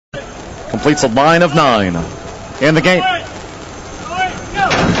completes a line of 9 in the gate.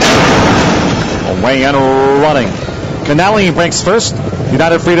 Away and running. Canali breaks first.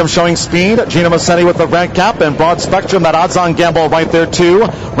 United Freedom showing speed. Gino Massetti with the red cap, and Broad Spectrum, that odds-on gamble right there too,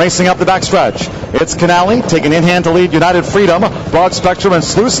 racing up the backstretch. It's Canali taking in hand to lead United Freedom. Broad Spectrum and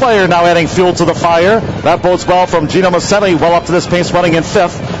Slew Slayer now adding fuel to the fire. That bodes well from Gino Massetti, well up to this pace, running in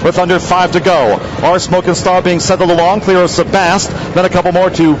 5th with under 5 to go. Our Smoken Star being settled along, clear of Sebast. Then a couple more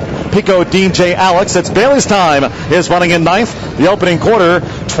to Pico DJ Alex. It's Bailey's Time is running in 9th. The opening quarter,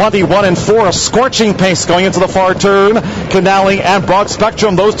 21-4, a scorching pace going into the far turn. Canali and Broad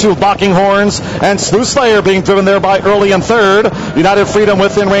Spectrum, those two locking horns, and Slew Slayer being driven there by Early in 3rd. United Freedom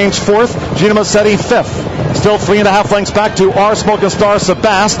within range 4th. Gino Massetti 5th. Still 3.5 lengths back to our Smoken Star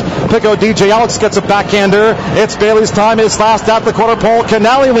Sebast. Pico DJ Alex gets a backhander. It's Bailey's Time is last at the quarter pole.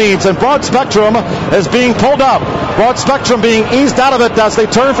 Canali leads, and Broad Spectrum is being pulled up. Broad Spectrum being eased out of it as they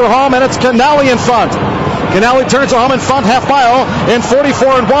turn for home, and it's Canali in front. Canali turns to home in front, half mile in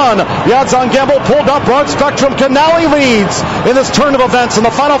 44-1. The odds-on gamble pulled up. Broad Spectrum. Canali leads in this turn of events in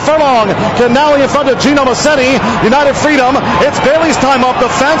the final furlong. Canali in front of Gino Massetti. United Freedom. It's Bailey's Time up the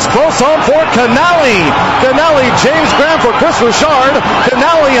fence. Close home for Canali. Canali, James Graham for Chris Richard.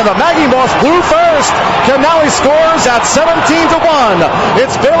 Canali and the Maggie Moss Blue first. Canali scores at 17-1.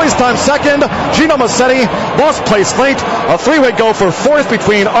 It's Bailey's Time second. Gino Massetti lost place late. A 3-way go for 4th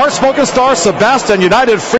between our Smoken Star, Sebast, and United Freedom.